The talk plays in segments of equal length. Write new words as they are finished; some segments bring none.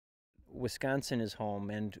Wisconsin is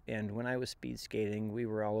home, and when I was speed skating, we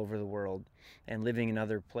were all over the world and living in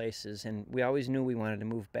other places, and we always knew we wanted to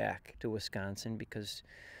move back to Wisconsin because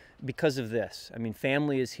of this. I mean,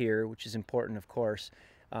 family is here, which is important, of course,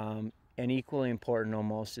 and equally important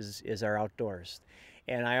almost is our outdoors.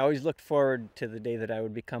 And I always looked forward to the day that I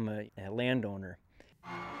would become a landowner.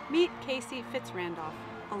 Meet Casey FitzRandolph,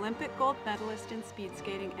 Olympic gold medalist in speed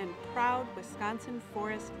skating and proud Wisconsin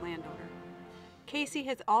forest landowner. Casey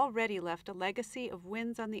has already left a legacy of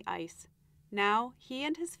wins on the ice. Now he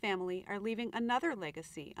and his family are leaving another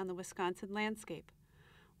legacy on the Wisconsin landscape,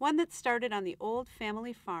 one that started on the old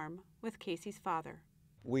family farm with Casey's father.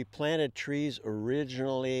 We planted trees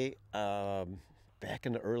originally back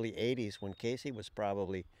in the early 80s when Casey was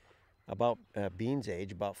probably about Bean's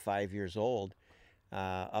age, about 5 years old,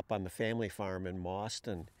 up on the family farm in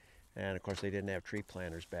Mauston. And of course they didn't have tree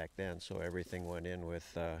planters back then, so everything went in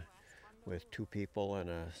with 2 people and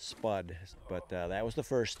a spud. But that was the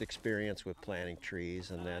first experience with planting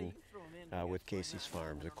trees, and then with Casey's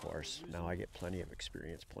Farms, of course. Now I get plenty of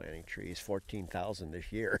experience planting trees, 14,000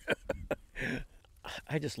 this year.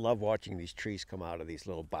 I just love watching these trees come out of these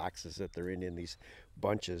little boxes that they're in these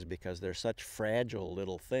bunches, because they're such fragile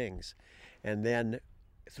little things. And then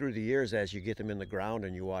through the years, as you get them in the ground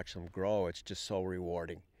and you watch them grow, it's just so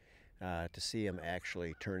rewarding to see them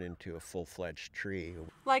actually turn into a full-fledged tree.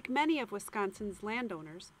 Like many of Wisconsin's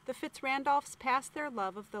landowners, the FitzRandolphs passed their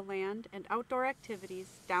love of the land and outdoor activities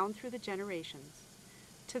down through the generations.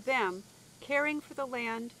 To them, caring for the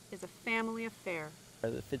land is a family affair.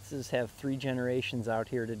 The Fitzes have 3 generations out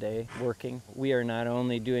here today working. We are not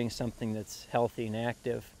only doing something that's healthy and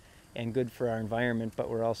active and good for our environment, but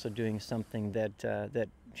we're also doing something that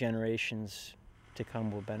generations to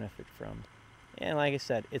come will benefit from. And like I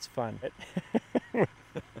said, it's fun.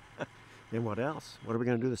 And what else? What are we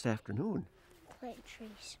going to do this afternoon? Plant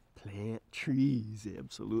trees. Plant trees,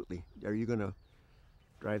 absolutely. Are you going to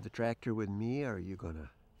drive the tractor with me, or are you going to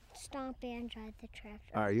Stomp and drive the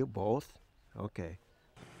tractor. Are you both? Okay.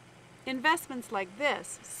 Investments like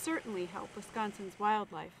this certainly help Wisconsin's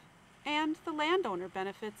wildlife, and the landowner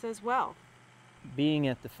benefits as well. Being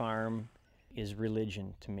at the farm is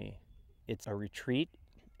religion to me. It's a retreat,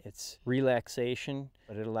 it's relaxation,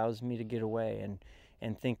 but it allows me to get away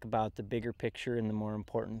and think about the bigger picture and the more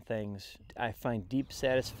important things. I find deep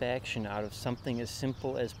satisfaction out of something as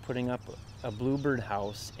simple as putting up a bluebird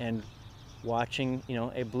house and watching,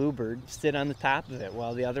 a bluebird sit on the top of it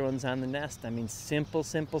while the other one's on the nest. I mean, simple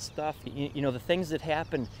stuff. The things that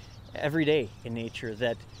happen every day in nature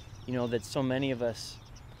that so many of us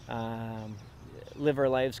live our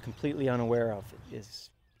lives completely unaware of.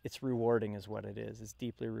 It's rewarding is what it is. It's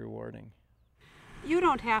deeply rewarding. You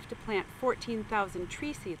don't have to plant 14,000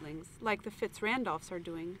 tree seedlings like the FitzRandolphs are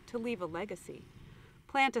doing to leave a legacy.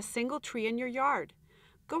 Plant a single tree in your yard.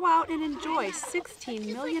 Go out and enjoy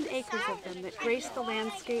 16 million acres of them that grace the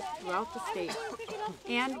landscape throughout the state.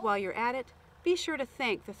 And while you're at it, be sure to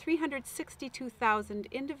thank the 362,000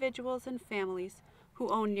 individuals and families who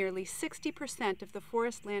own nearly 60% of the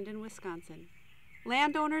forest land in Wisconsin.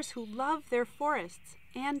 Landowners who love their forests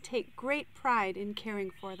and take great pride in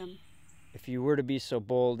caring for them. If you were to be so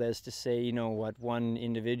bold as to say, what one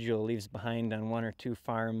individual leaves behind on 1 or 2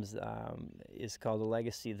 farms is called a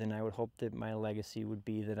legacy, then I would hope that my legacy would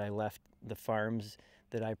be that I left the farms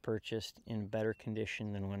that I purchased in better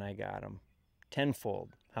condition than when I got them.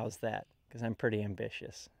 Tenfold. How's that? Because I'm pretty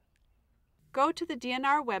ambitious. Go to the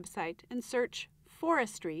DNR website and search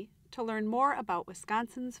forestry to learn more about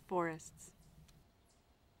Wisconsin's forests.